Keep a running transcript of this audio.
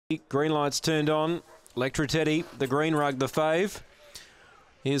Green lights turned on. Electra Teddy, the green rug, the fave.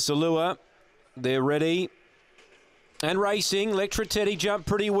 Here's the lure. They're ready. And racing. Electra Teddy jumped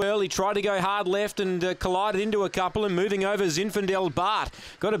pretty well. He tried to go hard left and collided into a couple, and moving over Zinfandel Bart.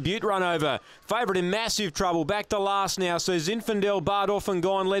 Got a Butte run over. Favourite in massive trouble. Back to last now. So Zinfandel Bart off and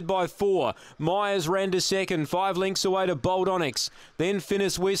gone, led by 4. Myers ran to second. 5 lengths away to Bold Onyx. Then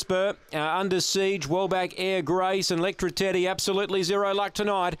Finnis Whisper, Under Siege, Wellback Air Grace, and Electra Teddy. Absolutely zero luck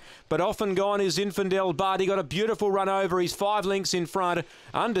tonight. But off and gone is Zinfandel Bart. He got a beautiful run over. He's 5 lengths in front.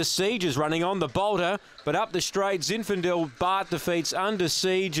 Under Siege is running on the bolter, but up the straight, Zinfandel Bart defeats Under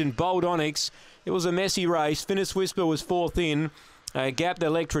Siege and Bold Onyx. It was a messy race. Finnis Whisper was 4th in. Gapped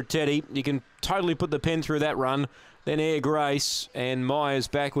Electra Teddy. You can totally put the pen through that run. Then Air Grace and Myers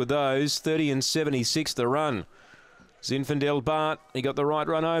back with those. 30 and 76 the run. Zinfandel Bart, he got the right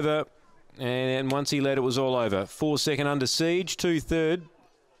run over. And once he led, it was all over. 4 second Under Siege. 2 third.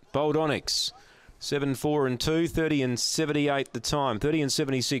 Bold Onyx. 7, 4 and 2. 30 and 78 the time. 30 and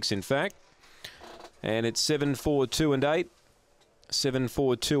 76 in fact. And it's 7, 4, 2 and 8. 7,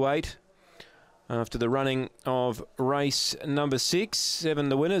 4, 2, 8. After the running of race number 6. 7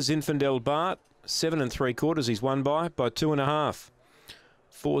 the winner, Zinfandel Bart. 7 3/4 he's won by 2.5.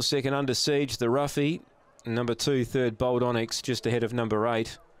 4 second Under Siege, the roughie. Number 2, third Bold Onyx, just ahead of number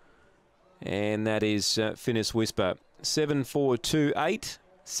 8. And that is Finnis Whisper. 7, 4, 2, 8.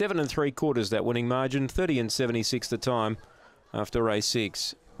 7 3/4 that winning margin. 30 and 76 the time after race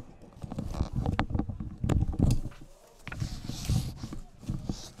 6.